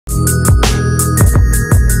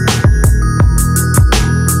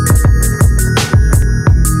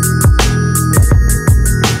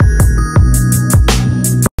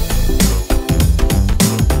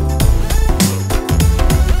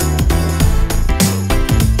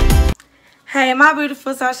Hey my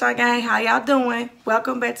beautiful sunshine gang, how y'all doing?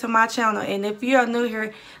 Welcome back to my channel, and if you are new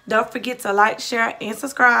here, don't forget to like, share, and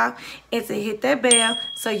subscribe, and to hit that bell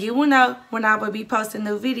so you will know when I will be posting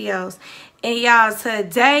new videos. And y'all,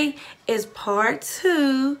 today is part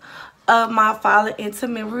 2 of my Falling into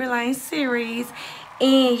Memory Lane series,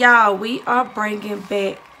 and y'all, we are bringing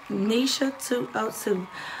back NEESHA 202.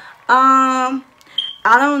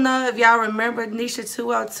 I don't know if y'all remember NEESHA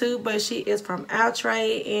 202, but she is from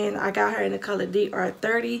Outrade, and I got her in the color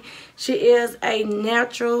DR30. She is a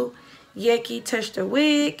natural Yaki texture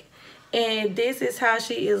wig, and this is how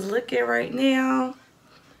she is looking right now.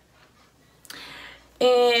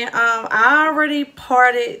 And I already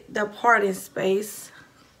parted the parting space,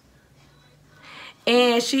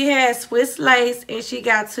 and she has Swiss lace, and she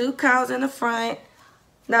got 2 combs in the front.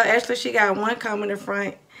 No, actually she got 1 comb in the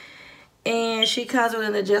front. And she comes with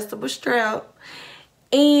an adjustable strap.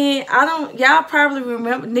 And y'all probably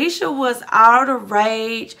remember, NEESHA was all the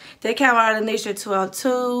rage. They came out of NEESHA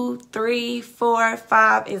 202, 3, 4,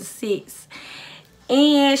 5, and 6.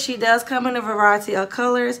 And she does come in a variety of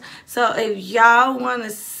colors. So if y'all want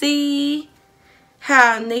to see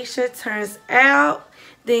how NEESHA turns out,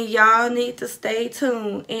 then y'all need to stay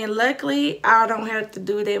tuned. And luckily, I don't have to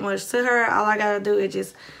do that much to her. All I got to do is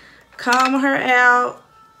just comb her out.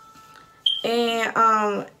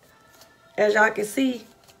 And as y'all can see,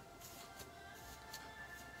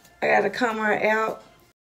 I gotta comb her out.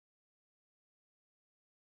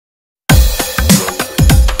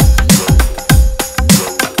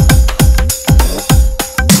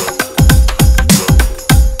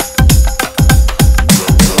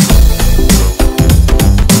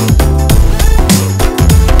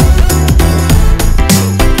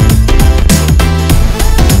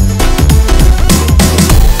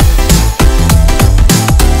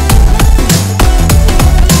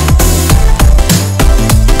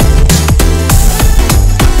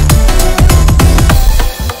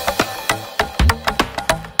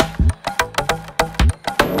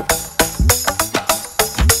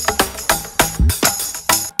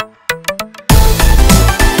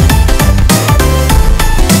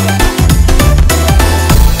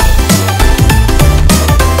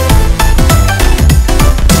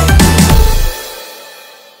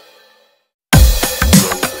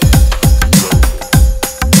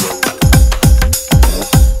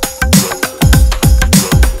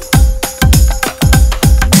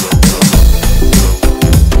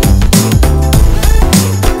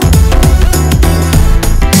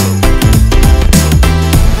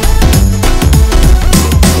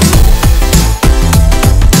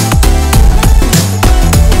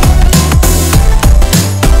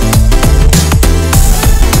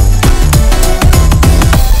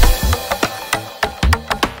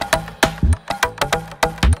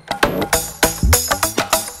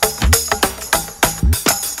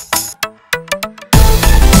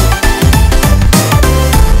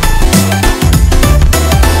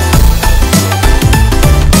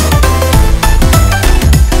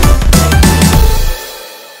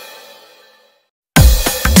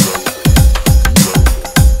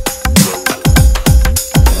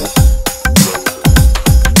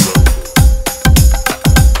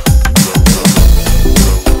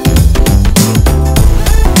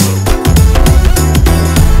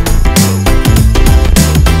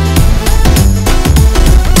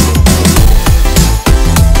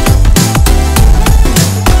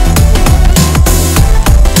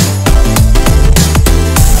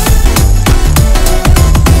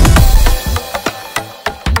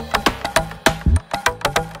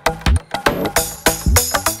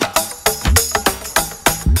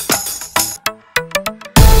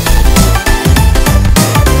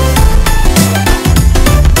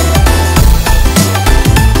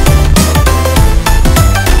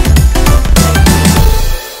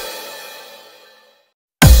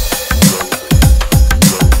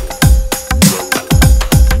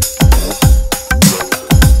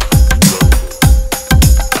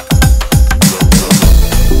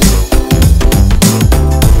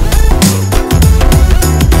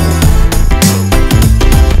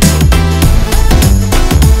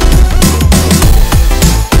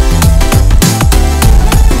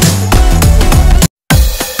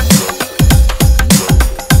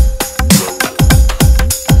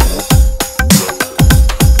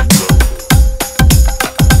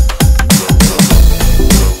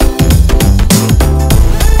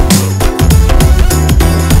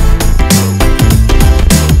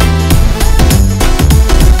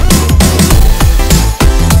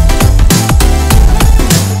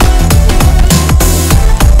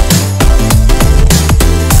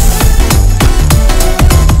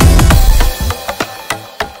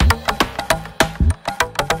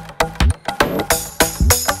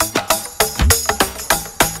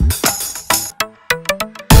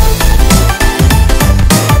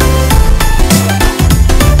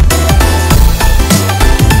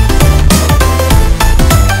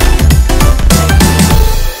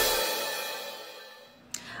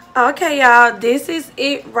 Okay, y'all, this is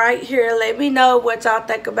it right here. Let me know what y'all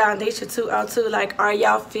think about NEESHA 202. Like, are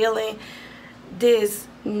y'all feeling this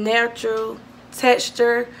natural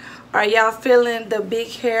texture? Are y'all feeling the big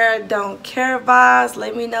hair don't care vibes?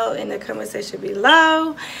 Let me know in the comment section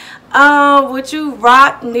below. Would you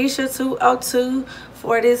rock NEESHA 202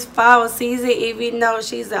 for this fall season? Even though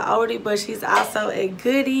she's an oldie, but she's also a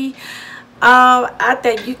goodie. I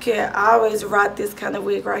think you can always rock this kind of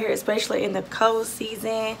wig right here, especially in the cold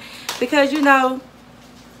season, because you know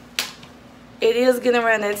it is getting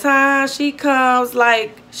around that time. She comes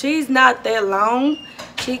like, she's not that long.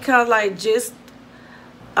 She comes like just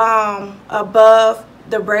above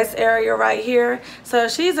the breast area right here, so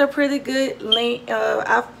she's a pretty good length.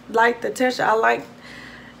 I like the texture. I like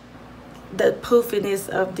the poofiness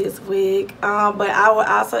of this wig, but I will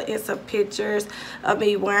also insert pictures of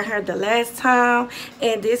me wearing her the last time,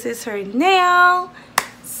 and this is her now.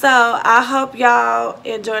 So I hope y'all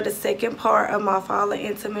enjoyed the second part of my Fall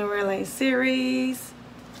into Memory Lane series,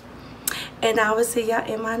 and I will see y'all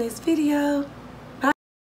in my next video.